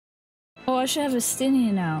Oh, I should have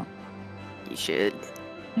Estinien out. You should.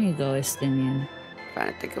 There you go, Estinien.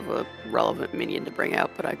 Trying to think of a relevant minion to bring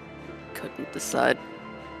out, but I couldn't decide.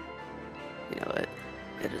 You know what?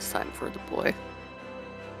 It is time for the boy.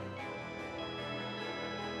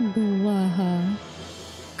 Guaha.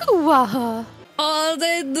 Guaha. Oh,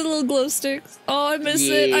 the little glow sticks. Oh, I miss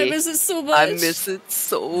it. I miss it so much. I miss it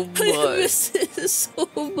so much. I miss it so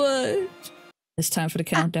much. It's time for the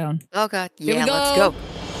countdown. Oh god. Here Yeah, we go. let's go.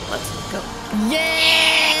 Let's go. Yeah!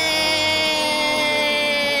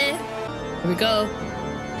 Here we go.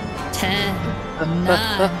 10,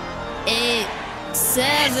 9, 8,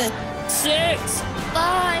 7, 6,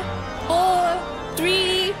 5, 4,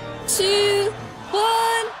 3, 2, 1. Woo!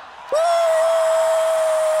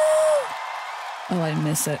 Oh, I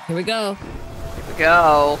miss it. Here we go. Here we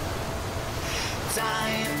go.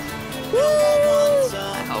 Woo!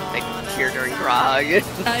 I hope they cheer during Grog.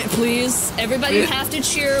 Please, everybody have to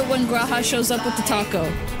cheer when Graha shows up with the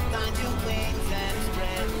taco.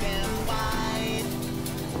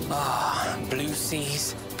 Ah, blue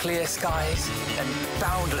seas, clear skies, and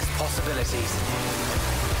boundless possibilities.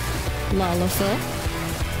 Lalafa.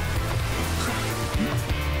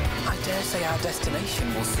 I dare say our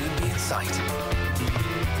destination will soon be in sight.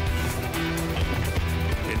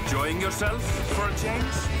 Enjoying yourself for a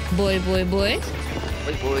change? Boy, boy, boy.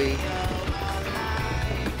 Boy, boy.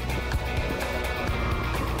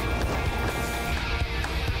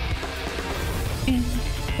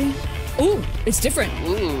 Ooh, it's different.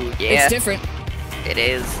 Ooh, yeah. It's different. It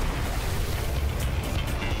is.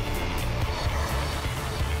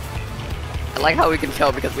 I like how we can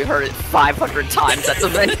tell because we heard it 500 times at the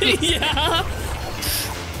venue. Yeah.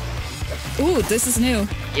 Ooh, this is new.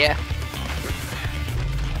 Yeah.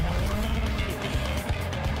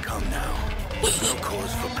 Come now. No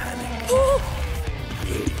cause for panic. Oh.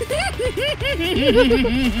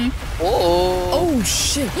 Oh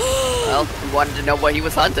shit. Well, we wanted to know what he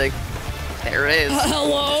was hunting. There it is.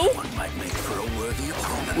 Hello? One might make for a worthy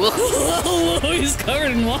opponent. Hello, he's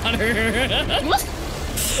covered in water. He's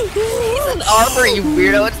an armor, you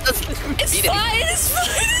weirdo. It's just It's beat it. fine, it's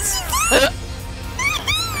fine, it's fine.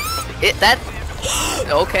 That.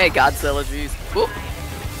 Okay, Godzilla, jeez. Whoop.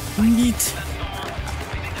 Neat.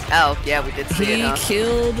 Oh, yeah, we did see He it, huh?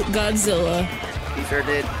 killed Godzilla. He sure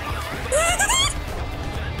did.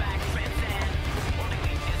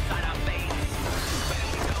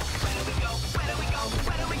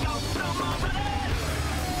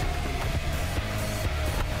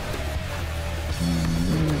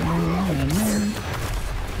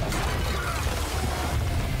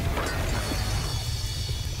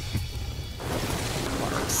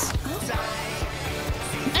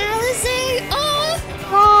 Alice! Oh!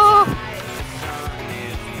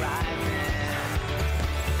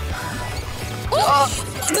 Oh!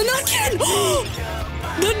 The Nutkin!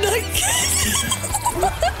 The Nutkin!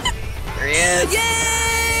 There he is.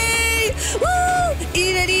 Yay! Woo!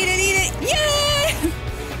 Eat it, eat it, eat it! Yay!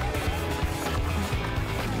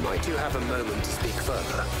 Might you have a moment to speak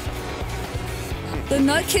further? The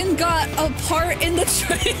Nutkin got a part in the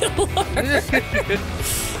trailer.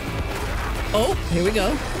 Oh, here we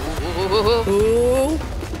go. Ooh.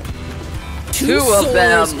 Two of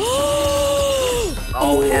them.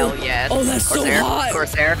 Oh, hell yes. Oh, that's so Corsair. hot.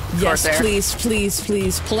 Corsair. Yes, Corsair. please, please,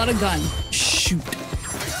 please. Pull out a gun. Shoot.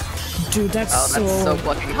 Dude, that's, Oh, that's so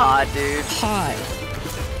fucking hot, dude. hot.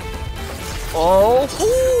 Oh.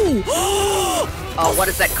 Ooh! Oh, what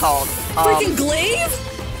is that called? Freaking glaive?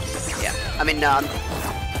 Yeah. I mean,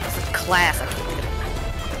 class.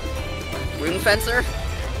 Rune Fencer?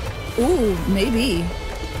 Ooh, maybe.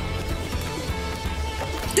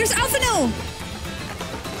 There's Alphino!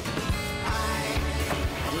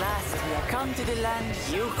 At last, we have come to the land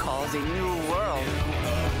you call the New World.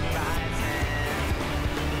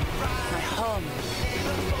 My home.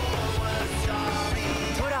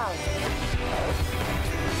 Tural.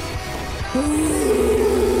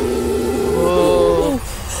 Whoa.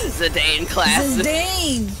 Zidane class.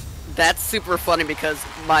 Zidane! That's super funny because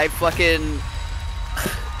my fucking...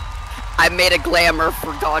 I made a glamour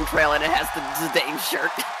for Dawn Trail and it has the Zidane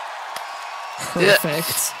shirt.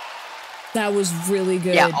 Perfect. That was really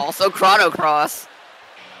good. Yeah, also Chrono Cross.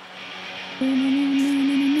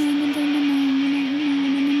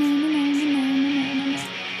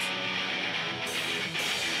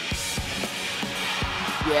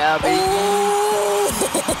 Yeah, baby.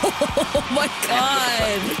 Oh my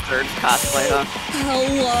god! Third cosplay, huh?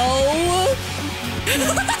 Hello?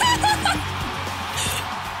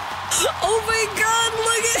 Oh my god,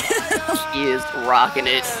 look at him! He is rocking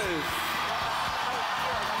it.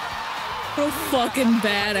 What a fucking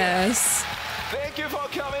badass. Thank you for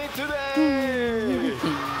coming today.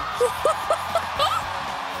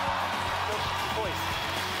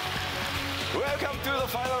 Welcome to the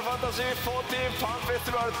Final Fantasy XIV Fan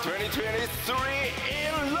Festival 2023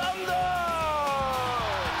 in London.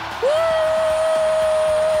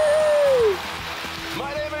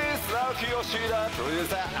 My name is Naoki Yoshida,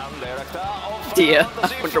 producer and director of Yeah, Final I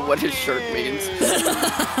Fantasy wonder what his shirt XIV. means.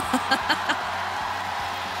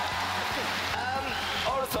 And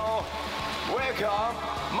also, welcome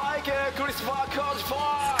Michael Christopher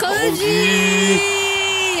Koji. Koji!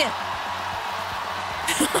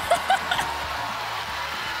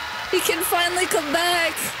 He can finally come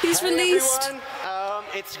back. He's Hey released. everyone,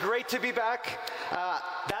 it's great to be back.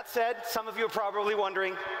 That said, some of you are probably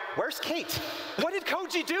wondering, where's Kate? What did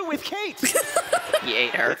Koji do with Kate? He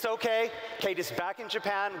ate her. It's okay. Kate is back in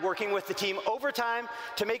Japan working with the team overtime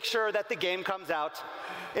to make sure that the game comes out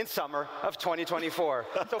in summer of 2024.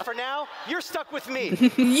 So for now, you're stuck with me.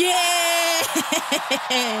 Yeah!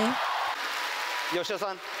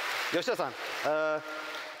 Yoshida-san,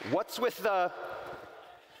 what's with the...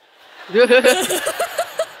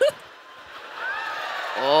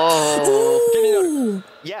 Oh. Ooh,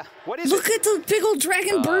 Yeah, what is look it? at the big old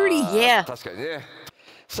dragon birdie. Yeah. 確かにね。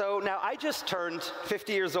 So now I just turned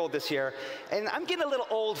 50 years old this year, and I'm getting a little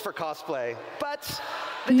old for cosplay, but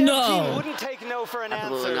the dev No. team wouldn't take no for an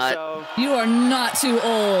Absolutely answer, not. so... You are not too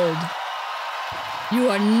old. You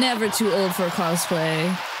are never too old for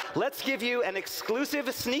cosplay. Let's give you an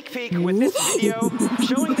exclusive sneak peek with this video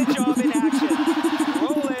showing the job in action.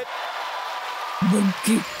 Roll it.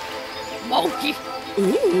 Monkey. Monkey.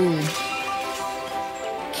 Ooh.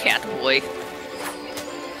 Cat boy.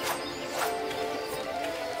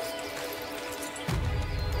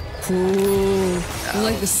 Cool.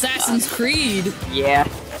 Like Assassin's Creed. Yeah.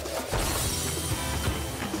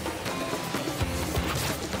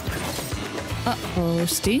 Uh-oh,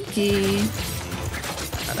 Stinky.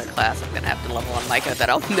 Another class I'm gonna have to level on Micah that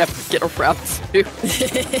I'll never get around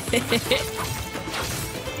to.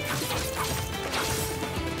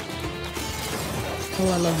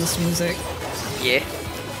 Oh, I love this music. Yeah.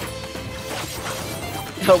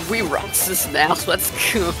 Oh, we rocks this now, so let's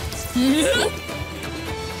go.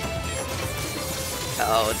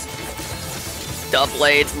 Oh, it's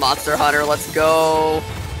Doublades, Monster Hunter, let's go.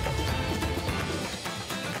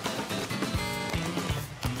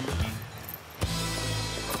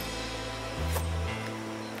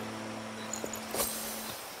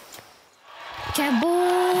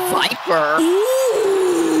 Cowboy. Viper.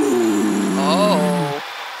 Oh.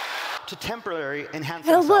 To temporarily enhance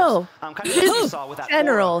Hello. themselves. Kind of like you saw with that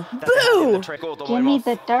General. aura that they had in the Boo. trailer. Give me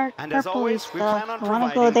the dark And as purple always, we plan stuff. on I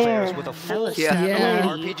want to providing go players there. with a full Yeah. standalone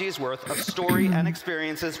Yeah. RPG's worth of story and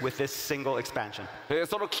experiences with this single expansion.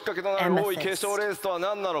 そのきっかけとなる多い継承レースとは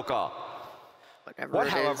何なのか。 Whatever What, it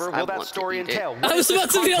is, however, I will that want to story eat it. entail? I What was is about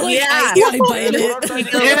this to be like, Yeah. I bite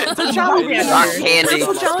it. The Jolly Rock Ranchers. candy.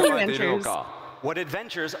 The Jolly Ranchers. What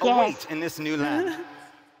adventures Yes. await in this new land?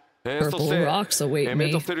 そ Purple して rocks await メ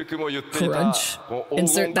me. トセルクも言っていた Crunch. こう黄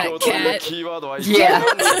Insert 金 that 鏡という cat. キーワードは一 Yeah. 体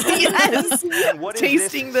何なのか Yes. And what is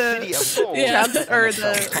this Tasting the city of gold Yeah. that chapter or Emmett the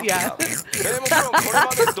talked yeah. about? もちろんこれ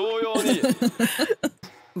まで同様に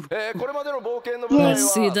これまでの冒険の舞台は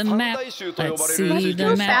Let's see the 三 map. 大州と呼ば Let's れる see 地 the 域 Go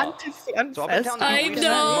で back した to So I've been Fanfest. telling you, I we spent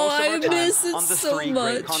know, most of I our time miss it on the so three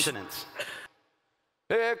great much. continents.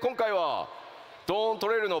 今回はドーント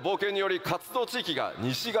レイルの冒険により活動地域が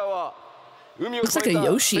西側海を Looks 越 like え a た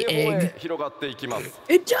Yoshi 西方へ egg. 広がっていきます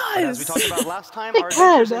It But as we does. talked about last time, our It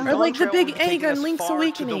adventures does. in Or like the Dawn Trail big will be taking egg on us Link's far to the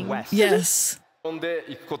Awakening. west. Yes. 飛んで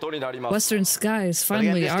いくことになります Western skies, But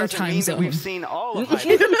again, finally this our doesn't time mean that zone. we've seen all of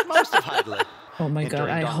Hyderabad, most of Hyderabad. Oh my god,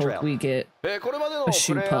 I Dawn Trail. hope we get これまでの A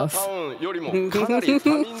shoe プレイヤー puff. タウンよりもかなり多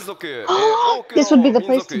民族多く This would be の the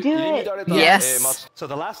民 place 族 to 入 do り it. 乱れた Yes. 街 So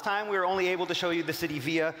the last time we were only able to show you the city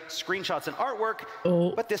via screenshots and artwork,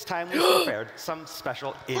 Oh. but this time we prepared some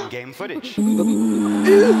special in-game footage.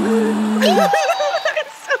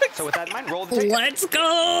 So with that in mind, roll the tape. Let's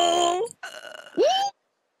go!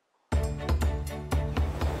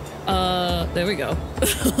 There we go.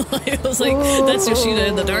 I was like, that's Yoshida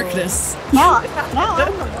in the darkness. Now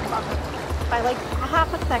I'm by like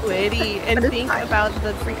half a second. Witty and think about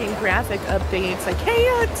the freaking graphic updates. I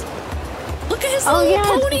can't. Look at his Oh, little yeah,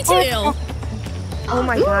 ponytail. Oh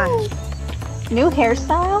my gosh. New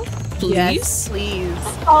hairstyle? Please? Yes, please.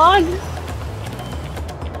 Oh,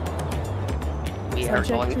 We are Subject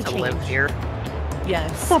going to to live change. here.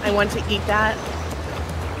 Yes. I want to eat that.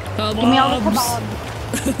 Kebabs. give me all the kebabs.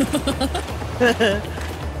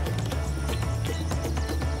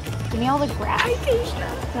 Give me all the grass.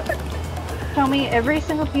 Show me every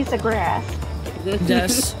single piece of grass.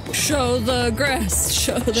 Yes. Show the grass.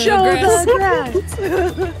 Show the grass.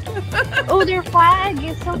 Oh, their flag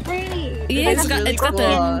is so pretty. Yeah, it's got, really it's got cool.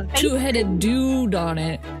 the two-headed dude on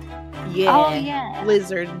it. Yeah. Oh, yeah.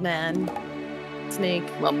 Lizard man. Snake.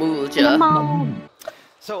 Mamulja.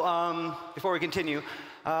 So, before we continue,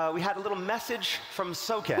 we had a little message from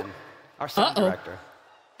Soken, our sound director.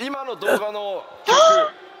 今の動画の曲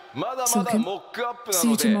まだまだモックアップな See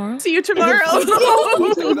you ので tomorrow. See you tomorrow.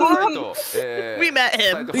 見てくださいと We met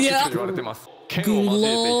him. 伝えてほしいと言われてます剣を交え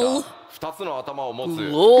ていた2つの頭を持つ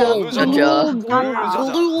ガムジャジャ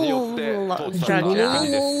によって統治された国です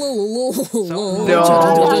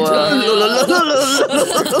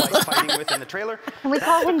Fighting within the trailer. Can we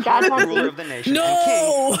call him Jar Jar Ruler of the nation No! and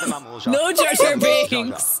king of the Mamulja. No Jar Jar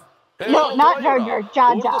Binks. No, not Jar Jar,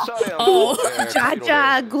 Jar Jar. Oh.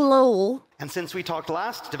 Jaja glow. And since we talked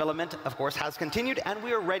last, development, of course, has continued, and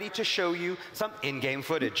we are ready to show you some in-game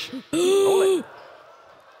footage. Roll it.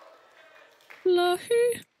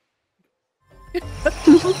 Lahi.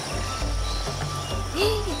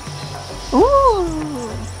 Ooh.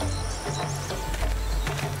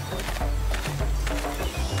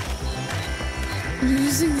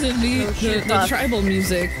 Using the tribal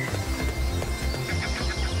music.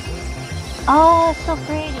 Oh, so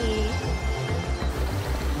pretty.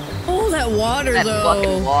 Oh, that water That though.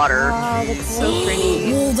 fucking water. Oh, that's So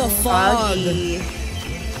pretty. Oh, the fog. Foggy.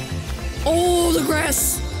 Oh, the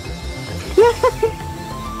grass.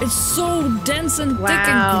 It's so dense and thick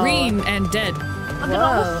and Wow. green and dead.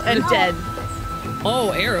 Whoa. And dead.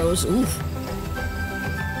 Oh, arrows. Oof.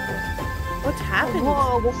 What's happened?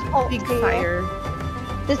 Whoa, this whole Big deal. fire.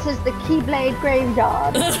 This is the Keyblade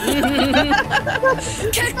graveyard.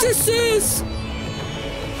 Cactuses.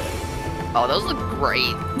 Oh, those look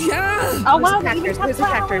great. Yeah. Oh, Where's wow, the cactors? we even Where's the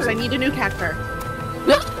have cactors? I flowers. need a new cactor.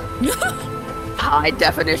 High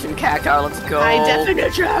definition cacti. Let's go. High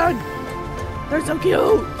definition! They're so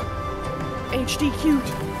cute! HD cute.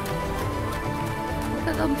 Look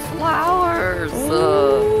at them flowers.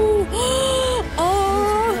 Oh.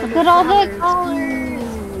 Oh. Look at all the colors.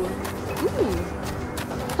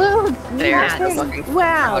 Food. There's the Pretty. fucking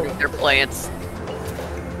Wow. crowd with their plants.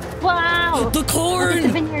 Wow. The Look at the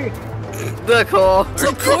corn. vineyard. The corn.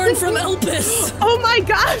 The corn from Elpis. Oh my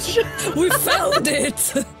gosh! We found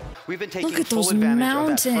it. We've been taking Look at full those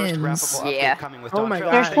advantage of that first mountains. graphical update Yeah. coming with Oh Dawn my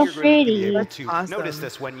Trail. gosh. I They're think so you're going to be pretty. able to Awesome. notice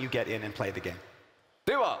this when you get in and play the game.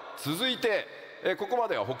 では続いてここま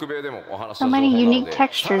では北米でもお話しした So 情報な many の unique で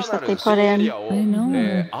textures さら that な they る put 新エ in. リアを I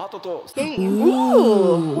know. アートと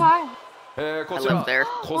Ooh! Why? こちら I live there.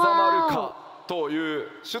 コザマルカという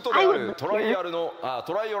首都であるトライオ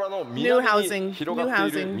ラの南に広がっ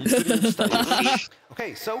ている密林地帯です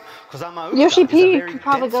Okay, so Kozama Yoshi is a P very could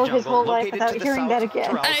probably dense go his jungle whole life located without to the hearing that south, again.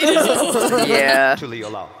 Terrell, I know. Yeah. to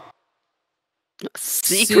Liolao.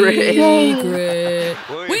 Secret. Secret.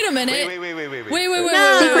 Wait a minute. Wait. Secret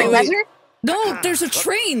wait. desert? No, there's a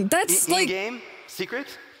train. That's like In-game?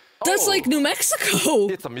 Secret? that's like New Mexico.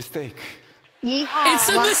 It's a mistake Yeehaw. It's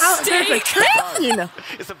a Wow, there's a mistake. train!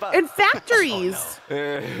 It's a bug. And factories!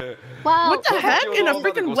 Wow. What the heck? In a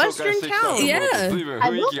freaking western town! Yeah. I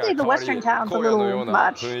will say the western town's a little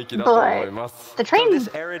much, but the So train, this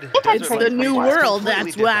arid It's desert It's Right. the place new is world,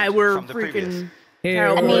 completely that's why different we're from the previous. freaking Here.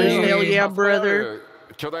 cowboys, mean- hell yeah, brother.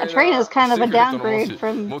 a train is kind of a downgrade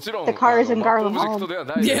from the cars in Garland Home.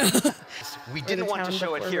 Yeah. We didn't want to town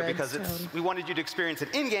show it before here Red's because town. we wanted you to experience it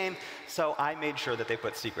in-game, so I made sure that they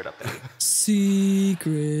put Secret up there.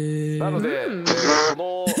 Secret. なので、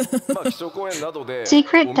この、気象公園などで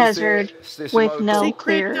Secret お見せ desert してしまう with と no Secret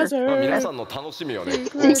clear. 皆 desert! さんの楽しみをね Secret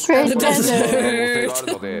可能 desert. 性がある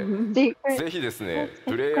ので Secret. ぜひですね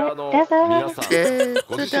プレイヤーの皆さん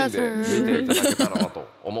ご自身で見ていただけたらなと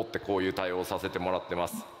思ってこういう対応をさせてもらってま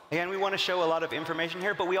す Again, we want to show a lot of information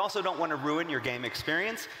here, but we also don't want to ruin your game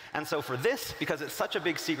experience. And so for this, because it's such a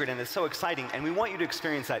big secret and it's so exciting, and we want you to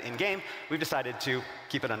experience that in-game, we've decided to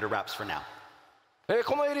keep it under wraps for now.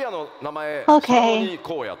 このエリアの名前 Okay. 北野に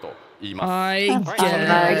荒野と言います I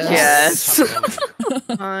Yes.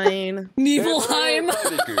 Fine. Nibelheim.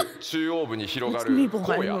 大陸中央部に広がる Nibelheim,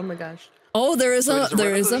 荒 oh 野 my gosh. Oh, there is So a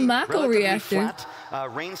it Mako relatively reactor.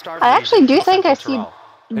 flat, rain-starved I actually do region think I of see Terrell.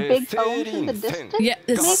 big bones in the distance. Yeah,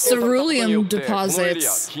 it's cerulean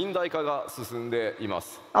deposits. 近代化が進んでいま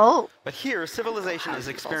す Oh, But here, civilization is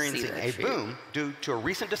I'll see experiencing that a shit. boom due to a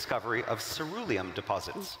recent discovery of ceruleum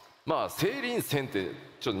deposits. まあ清林泉って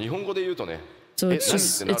ちょっと日本語で言うとね So 何 it's って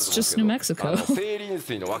just なる it's と思うんです just け New ど Mexico. 清林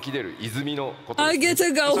水の湧き出る泉のことで I す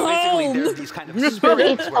get to go So basically, there are home. these kind of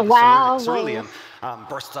springs It's where a wow ceruleum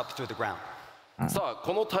bursts up through the ground.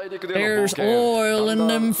 There's oil in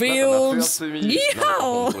them fields.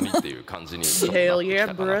 Yeehaw! Hell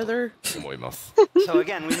yeah, brother. So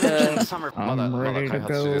again, we mentioned summer. I'm ready to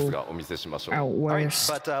go out west.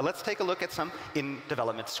 But let's take a look at some in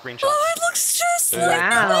development screenshots. Oh, it looks just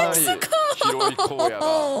like Mexico!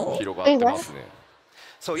 Wait, what?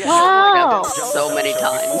 So yeah, Wow. So many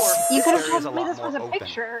times. You could have told me this was a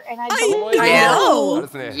picture, and I I believed you. know!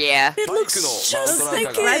 Yeah. It looks just like it.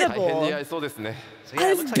 Incredible.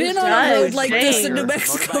 I've been on a road like this in New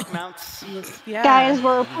Mexico. Yeah. Guys,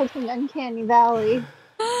 we're approaching Uncanny Valley.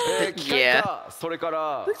 Yeah.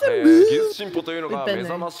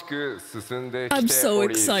 I'm so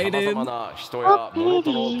excited. Oh,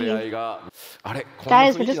 baby.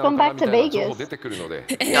 Guys, we're just going back to Vegas.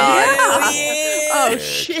 Oh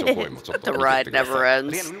shit. The ride never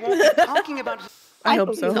ends. Again, we won't be talking about. I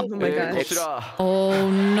hope so. Oh my gosh. Oh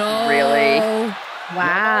no. Really?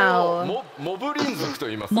 Wow. Moblins.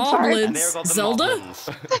 Zelda?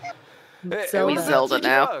 We Zelda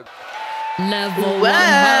now. Level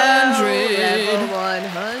 100. Level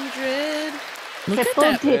 100. Look at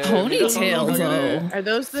that ponytail, though. Are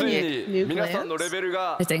those the new plants?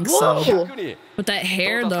 I think so. With that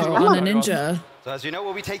hair, though, on a ninja. So as you know,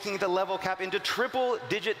 we'll be taking the level cap into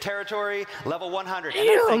triple-digit territory, level 100, and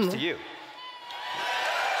that's thanks to you.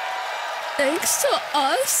 Thanks to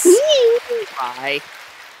us? Bye.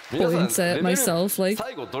 Points at myself like,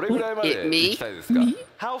 Me?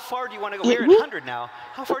 How far do you want to go? We're at 100 now.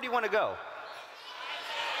 How far do you want to go?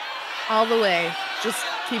 All the way. Just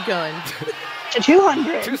keep going. To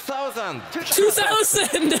 200. 2000.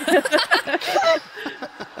 2000!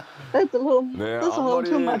 That's a little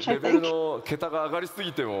too much, I think.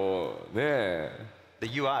 The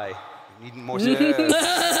UI. Need more Yes!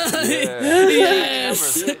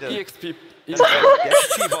 EXP.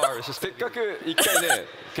 bars.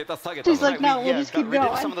 She's like, no, we'll just keep rid of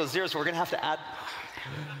going. some of those zeros, so we're gonna have to add.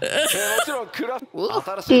 Do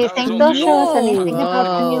you think they'll show us anything about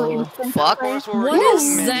the new instance? Fuck. What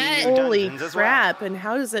is that? Holy crap. And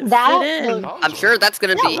how does it That fit in? looks- I'm sure that's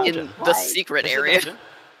gonna be That in looks the like- secret area.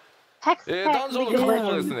 Text It's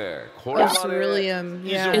really,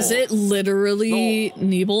 yeah. Is it literally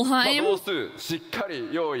Nibelheim?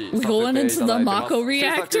 Going into the Mako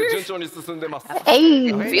reactor? Hey,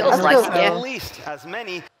 Feels let's like go. it. At least as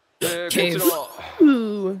many. Cave.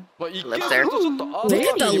 Ooh. Lives there. Look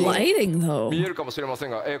at the lighting, though. Put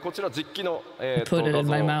it in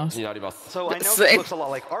my mouth. So I know Sick. this looks a lot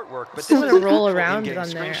like artwork, but this I'm is gonna an roll actual around in-game on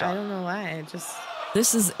there. I screenshot. don't know why. I just.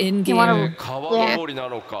 This is You in-game. wanna- Wait,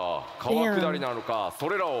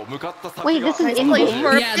 this is in Like, game.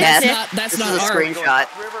 Yeah, Yes. that's This not is a art. screenshot.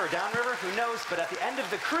 River or downriver, who knows? But at the end of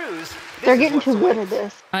the cruise, this They're is getting what's too good away. at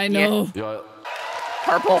this. I know.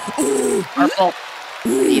 Purple. Purple.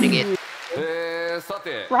 Eating it.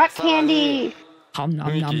 Rock candy. Nom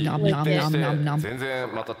nom nom nom nom nom nom nom.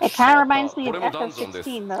 It kind of reminds me of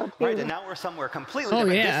FF16 though, Right, and too. now we're somewhere completely Oh,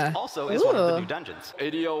 different. yeah. This also is one of the Ooh. new dungeons.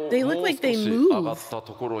 They look like they move. I just want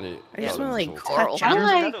to like Coral. touch Here's them.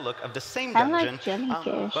 like- another look of the same Kind of dungeon, like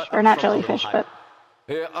jellyfish. but Or not from a little jellyfish, higher. but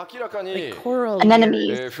Coral.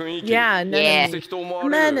 anemones. Yeah, anemones.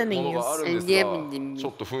 Anemones.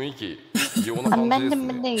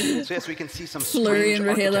 So yes, we can see some Flurry and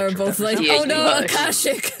strange Rahela are architecture both that like, is Yeah, oh no, yeah.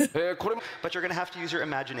 Akashic. But you're going to have to use your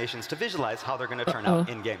imaginations to visualize how they're going to turn out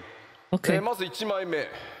in game. Okay.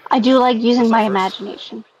 I do like using my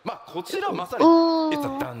imagination. Ooh. It's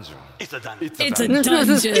a dungeon. It's a dungeon.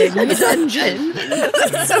 Dungeon.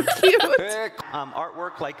 So cute.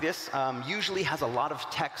 Artwork like this usually has a lot of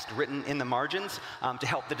text written in the margins to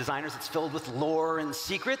help the designers. It's filled with lore and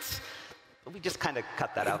secrets. We just kind of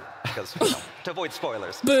cut that out because to avoid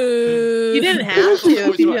spoilers. Boo. You didn't have to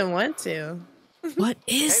if you didn't want to. What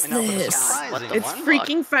is Hey, now for the this? surprising It's one.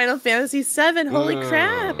 freaking Final Fantasy VII. Holy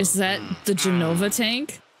crap. Is that the Genova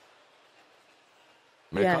tank?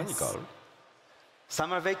 Yes.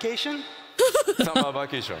 Summer vacation? Summer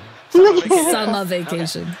vacation. Summer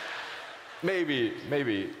vacation. Maybe.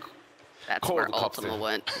 That's Cold where capsule. Ultima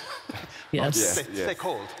went. Yes. Stay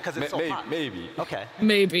cold because it's so hot. Maybe. Okay.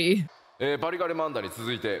 Maybe. バリガレマンダに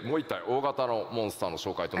続いてもう一体大型のモンスターの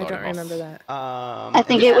紹介と I な don't ります remember that. I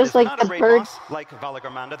think it was like not a the great bird boss like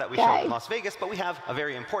Valagarmanda that we guy. showed in Las Vegas, but we have a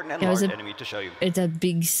very important and Yeah, it was large a- enemy to show you. It's a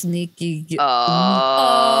big sneaky. Yeah.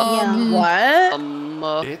 What?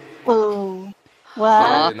 Ooh.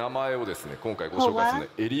 What? 名前をですね今回ご紹介するのは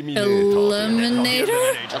エリミネーターという Eliminator?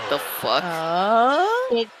 What the fuck?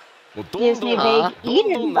 It もうどん gives ど me ん vague どんど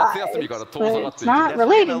Eden ん夏休みから vibes, 遠ざか but って it's いく not That's getting a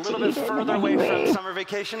related little to bit Eden further in away any from way. summer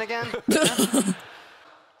vacation again.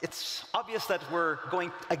 it's obvious that we're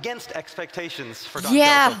going against expectations for Dr.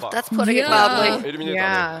 Yeah, so far. that's putting it mildly.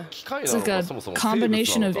 Yeah. It's like a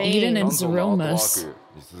combination of Eden and Zeromus.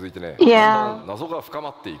 Yeah.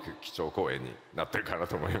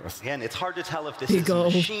 Again, it's hard to tell if this is a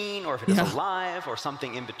machine or if it is alive or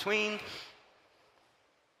something in between.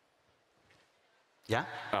 Yeah?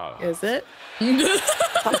 Is it? I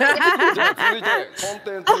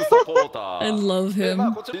love him.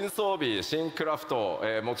 The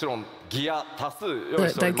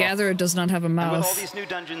gatherer does not have a And with all mouth. these new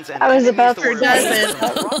dungeons and I was about enemies, to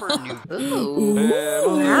the word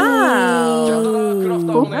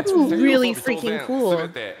Wow. That's really freaking cool.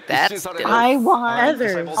 That's I want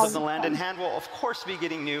disciples of others. the land in hand will of course be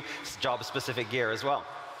getting new job-specific gear as well.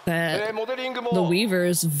 That the Weaver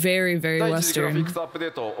is very, very Western.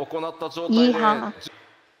 Yeehaw.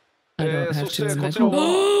 I don't have to admit.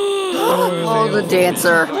 Oh, the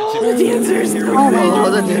dancer. The dancers. Oh my Oh,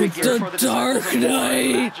 god. The Dark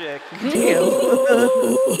Knight.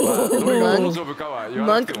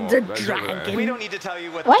 Monk the dragon. We don't need to tell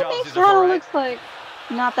you what the White jobs Mage these kind are for, of right? looks like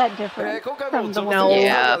not that different from the No. one.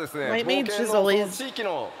 Yeah. White Mage is always...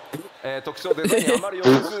 And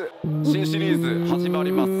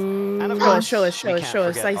of Oh, course, show us, show we us, can't show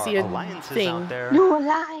us. forget I see our a alliances thing. out there. No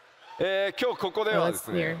lie. Oh, that's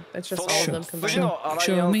near. That's just all of them combined.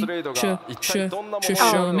 Show me. Show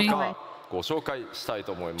me.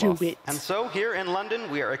 Do it. And so here in London,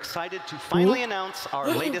 we are excited to finally announce our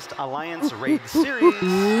latest Alliance Raid series.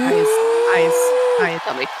 Ice.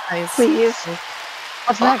 Tell me. Please.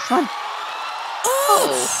 What's the next one?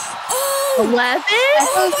 Oh, 11?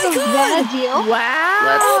 FFXVI deal. Wow.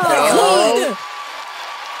 let's go.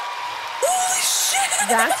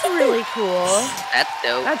 That's really cool. That's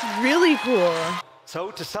dope. That's really cool. So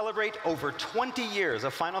to celebrate over 20 years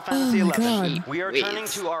of Final Fantasy my XI, God. we are turning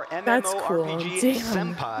to our That's cool. MMORPG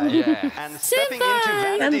Damn. Senpai and stepping into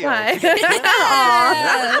Vanadil.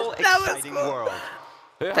 Senpai. Wonderful, exciting world.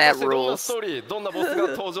 That rules. Oh,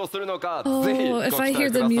 if I hear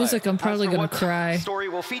the music, I'm probably As for gonna what cry. story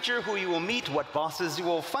will feature, who you will meet, what bosses you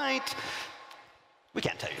will fight, we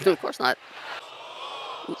can't tell you Of that. course not.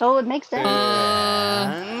 So it makes sense.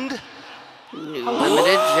 And New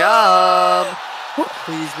limited job.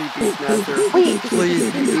 Please be Beastmaster. Please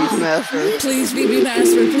be Beastmaster. Please be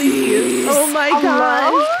Master, please. Oh my Hello?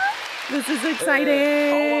 god. This is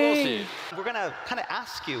exciting. we're gonna kind of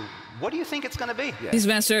ask you, what do you think it's gonna be?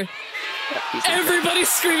 Beastmaster. Everybody's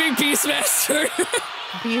screaming Beastmaster.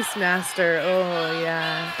 Beastmaster. Oh,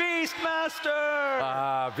 yeah. Beastmaster!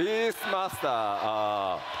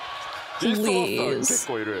 Please.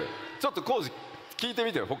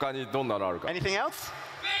 Anything else?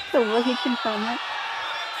 So will he confirm it?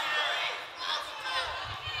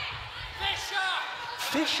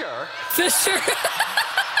 Fisher? Fisher.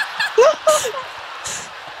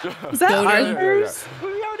 Is that Arthur's?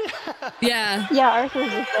 Yeah. Yeah,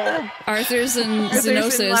 Arthur's is there. Arthur's and Arthur's and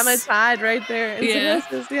Xenosis. Lamatad right there. And Yeah.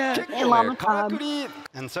 Xenosis, yeah. And Llama Cobb.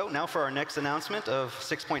 And so now for our next announcement of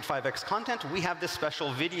 6.5x content, we have this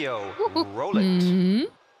special video. Roll it. Mm-hmm.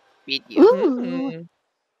 Video. Ooh.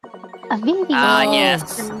 A video. Ah,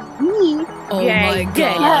 yes. Me. Oh Yay, my yay,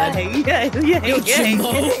 god. yay, yay, yay, Yo, yay.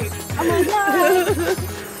 Jimbo. Oh my god.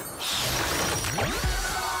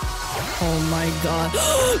 Oh my god.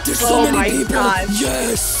 There's so Oh many my people. God.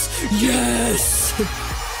 Yes. Yes.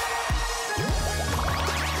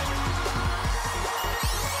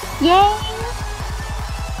 Yay.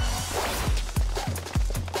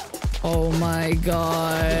 Oh my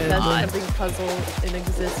god. That's every puzzle in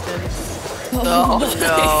existence. Oh,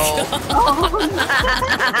 no.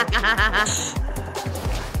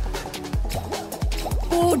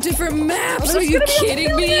 Oh, different maps. Are you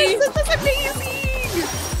kidding me? This is amazing.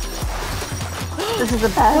 This is the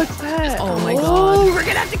best. What's that? Oh my Oh, god. we're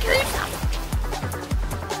gonna have to carry some.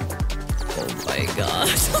 Oh my god.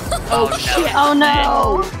 Oh, no. Oh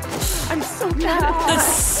no. I'm so mad at The that.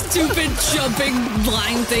 stupid jumping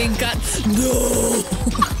blind thing got no.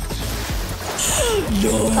 Oh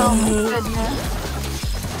my goodness.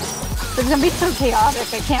 It's gonna be so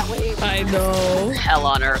chaotic. I can't wait. I know. Hell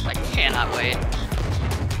on earth. I cannot wait.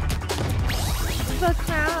 The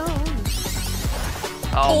crown.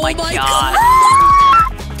 Oh, my god.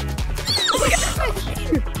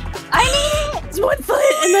 I need it. It's one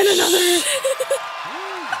foot and then another.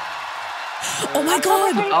 Oh my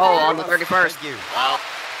god. Oh, on the 31st. Wow.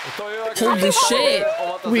 Holy shit.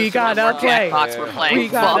 We gotta play. Jackbox, we're playing. We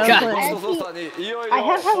gotta Fall play. I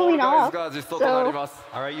have Halloween off, so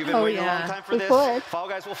All right, you've been Oh, waiting a yeah. long time for We this. could. Fall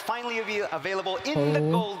Guys will finally be available in the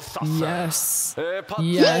gold saucer. Yes.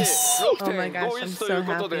 Yes. Oh my gosh, I'm so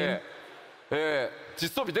happy. Oh,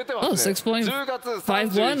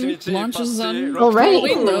 6.51 launches on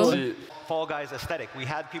Halloween, though. Fall Guys aesthetic. We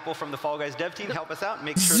had people from the Fall Guys dev team help us out and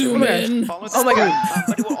make sure Zoom that in. we follow Oh my god.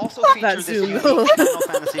 But it will also feature this unique Final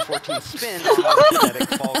Fantasy XIV spin on the aesthetic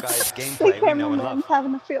Fall Guys The gameplay we know and cameraman's love.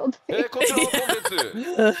 having a field day.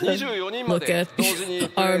 Look at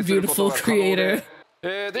our beautiful creator.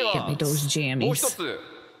 Get me those jammies.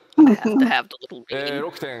 I have to have the little baby.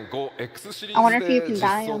 6.5X シリ I ー wonder ズ if you で can 実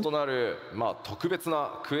die 装 him. となる、特別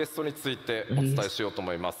なクエストについてお伝えしようと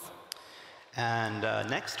思います。And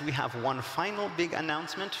next, we have one final big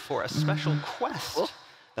announcement for a special quest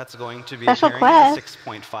that's going to be Special appearing in the quest?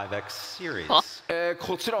 6.5X series.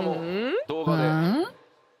 こちらも動画で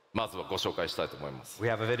まずはご紹介したいと思います。 We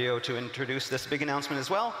have a video to introduce this big announcement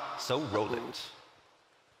as well, so roll it.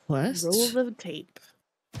 What? Roll the tape.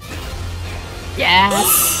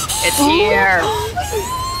 Yes! It's here!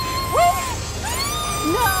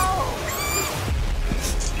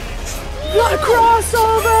 The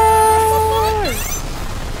crossover!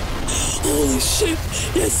 Holy shit!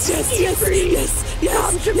 Yes, yes, yes, yes,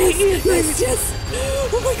 yes, yes, yes!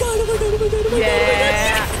 Oh my god! Oh my god! Oh my god! Oh my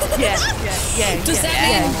god! Yeah. Does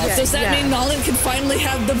that mean Nolan can finally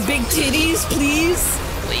have the big titties, please?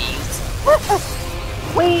 Please.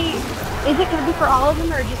 Wait, is it gonna be for all of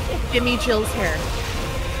them or just Jimmy Chill's hair.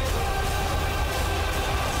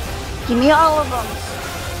 give me all of them?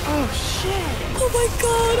 Oh shit. Oh my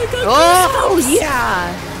god! I got Oh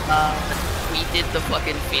yeah. We did the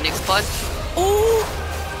fucking Phoenix punch. Oh!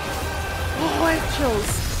 Oh, I have chills.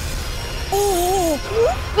 Oh!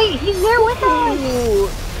 Wait, he's there with us!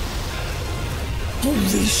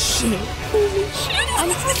 Holy shit! Holy shit! I'm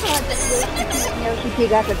glad that Yoshi and Yoshi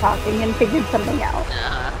got to talking and figured something out.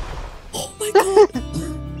 Oh my god!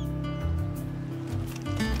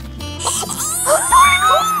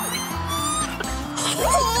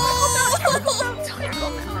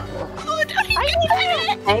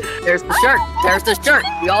 There's the shirt. There's the shirt.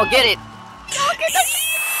 We all get it.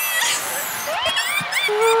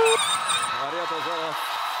 ありがとうございます。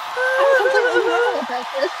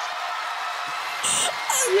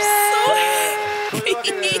 というわ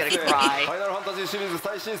けでですね、 Gonna cry. ファイナルファンタジーシリーズ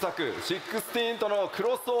最新作16とのク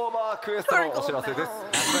ロスオーバークエストのお知らせです。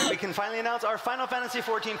 That's right, we can finally announce our Final Fantasy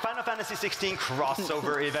XIV, Final Fantasy XVI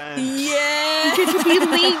crossover event. Yeah!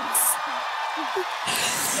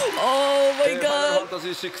 Oh my ファイナルフ god! ァンタジ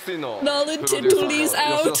ー16の Nolan プロデューサ Titties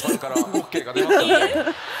ーの吉田さんから OK が出ましたので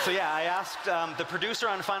So yeah, I asked the producer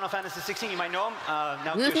on Final Fantasy XVI, you might know him,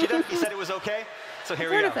 Naoki Yoshida, he said it was okay. So here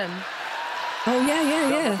we Heard go. of him. Oh yeah, yeah,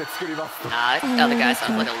 頑張 yeah. って作りますと。 Nah, that other guy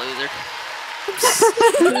sounds like a loser.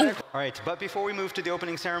 All right, but before we move to the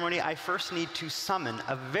opening ceremony, I first need to summon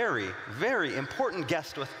a very, very important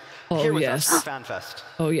guest here with us yes. for Fanfest.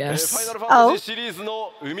 Oh ファイ yes. ナルファンタジーシリーズ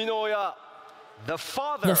の生みの親 The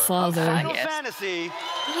father, The father. of Final Yes. Fantasy.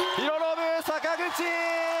 ヒロノブ坂口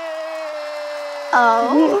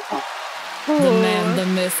Oh. The man, the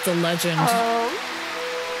myth, the legend.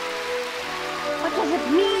 What does it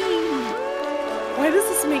mean? Why does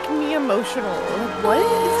this make me emotional? What is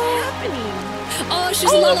happening? Oh,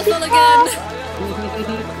 she's Lalafell again!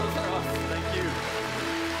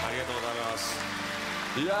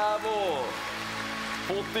 いやーも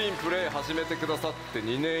う14プレイ始めてくださって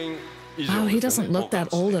2年以上 Wow, he ですよ doesn't ね look that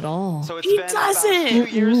old at all. So it's He been about 2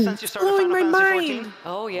 doesn't. years since you started Blowing Final my Fantasy mind. XIV.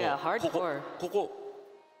 Oh yeah, hardcore. ここ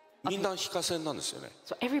みんな非課線なんですよね。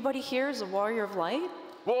 So everybody here is a warrior of light?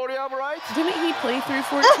 Warrior of Light Didn't he play through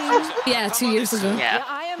 14? Yeah, 2 years ago. Yeah.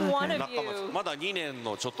 I am one of 仲間 you. まだ2年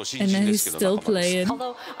のちょっと新 And 人 then で he's すけど still 仲間です playing.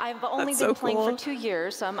 Although I've only That's been so playing for cool. 2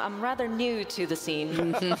 years, so I'm rather new to the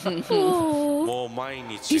scene. Oh, もう毎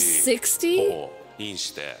日 he's 60? ほぼイン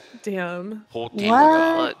してDamn. 14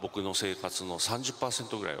 What? が僕の生活の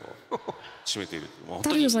 30% ぐらいを占めている。もう I 本当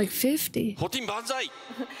thought he に was like 50. 14万歳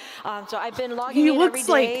So I've been logging He in every looks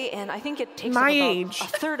like day, and I think it takes my up about age. a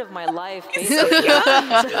third of my life, basically. So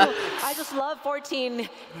I just love 14.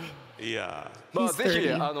 いやまあ He's ぜひ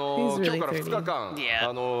 30. 今 He's really 日から2日 30. 間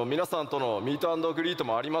Yeah. 皆さんとのミート&グリート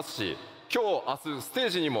もありますし今日明日ステー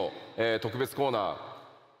ジにも特別コーナー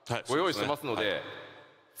はいご用意してますのそうでで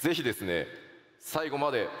ぜひですね最後ま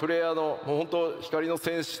でプレイヤーのもう本当光の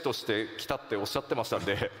戦士として来たっておっしゃってましたん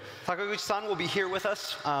で Sakaguchi-san will be here with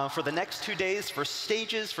us for the next 2 days for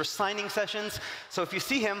stages, for signing sessions. So if you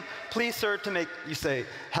see him, please, sir, to make you say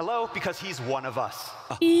hello because he's one of us.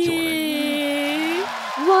 あ今日はね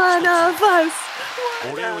One of us.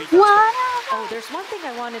 お礼を言いたくて What? Oh, there's one thing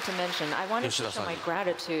I wanted to mention. I wanted to show Yoshida-san. my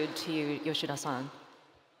gratitude to you, Yoshida-san.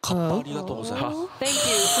 カッパありがとうございます Thank you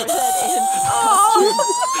for that.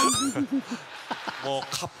 もう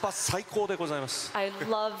カッパ最高でございます。I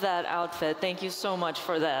love that outfit. Thank you so much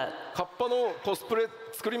for that. カッパのコスプレ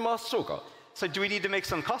作りましょうか。 So do we need to make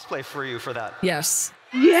some cosplay for you for that? Yes.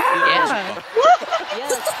 Yeah.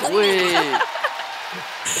 Yes. Wait.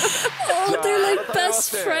 Oh, they're like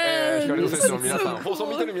best 光の friends. 選手の皆さん、放送を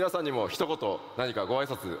見てる皆さんにも一言何かご挨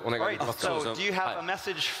拶お願い All で right, きますか。 so do you have a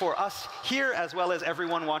message for us here as well as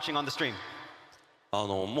everyone watching on the stream?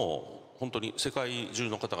 もう本当に世界中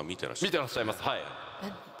の方が見てらっしゃる。見てらっしゃいます。はい。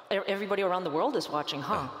 Everybody around the world is watching,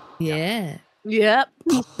 huh? Yeah. Yep.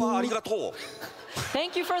 カッパありがとう。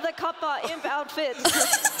 Thank you for the kappa imp outfit.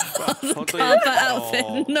 本当に Kappa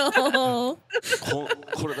outfit. No.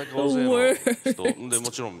 これだけ大勢の人で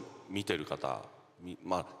もちろん見てる方、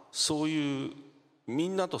まあそういうみ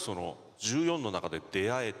んなとその14の中で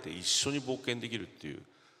出会えて一緒に冒険できるっていう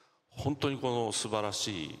本当にこの素晴ら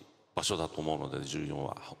しい場所だと思うので14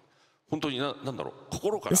は本当になんだろう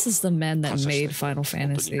心から This is the man that made Final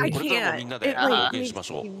Fantasy. これからもみんなで冒険しま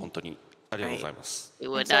しょう。本当にありがとうございます。 We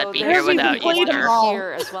would So not be there's here without people you, that sir. are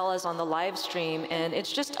here as well as on the live stream, and it's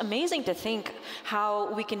just amazing to think how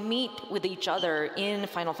we can meet with each other in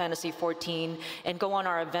Final Fantasy XIV and go on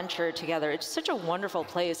our adventure together. It's such a wonderful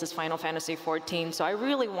place, this Final Fantasy XIV. So I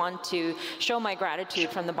really want to show my gratitude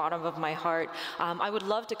from the bottom of my heart. I would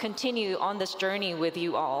love to continue on this journey with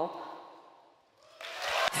you all.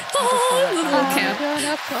 Oh, little camp.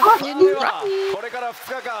 ではこれから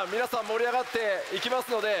2日間皆さん盛り上がっていきます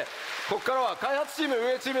ので、ここからは開発チーム運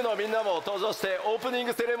営チームのみんなも登場してオープニン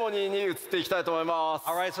グセレモニーに移っていきたいと思います。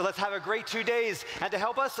 All right, so let's have a great 2 days. And to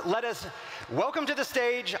help us, let us welcome to the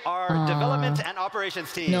stage our development and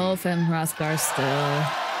operations team. No Fem Hrothgar still.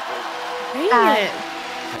 Dang it.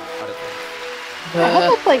 I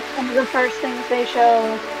hope it's like some of the first things they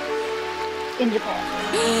show in Japan.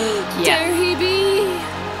 Dare he be?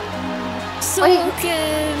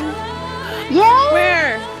 Soken. Yeah!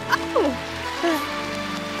 Where?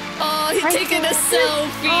 Oh, he's Right taking a there.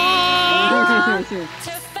 selfie.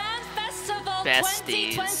 To Fan Festival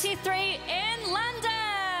Besties. 2023 in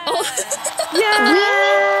London. Oh.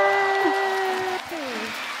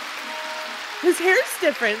 His hair's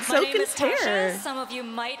different. My name Soken's is Tasha. hair. Some of you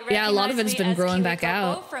might Yeah, a lot of recognize it's me been as growing back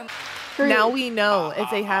Kiwikopo out. from Now we know if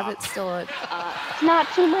they have it still. It's not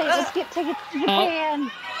too late. Let's get tickets to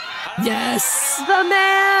Japan. Yes. The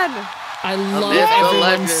man. I love myth, the everyone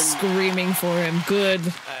legend. screaming for him. Good.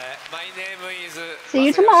 My name is See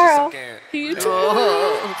you tomorrow. You too. Yeah.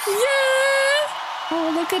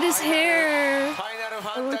 Oh, look at his hair.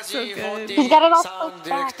 Final looks so Fantasy good. 14 He's got it all sound pushed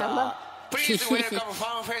back. director. Please welcome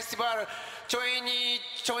Fan Festival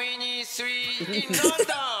 2023 in London.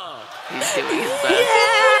 He's doing his best.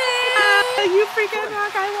 You freaking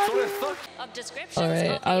rock. I love you. of descriptions. All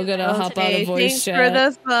right, of I'm you gonna hop out of voice Thanks chat. for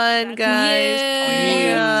the fun, guys.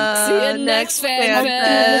 Yeah. See you next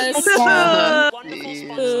FanFest. Fest. wonderful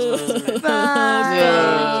sponsors.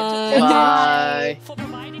 Bye. Bye.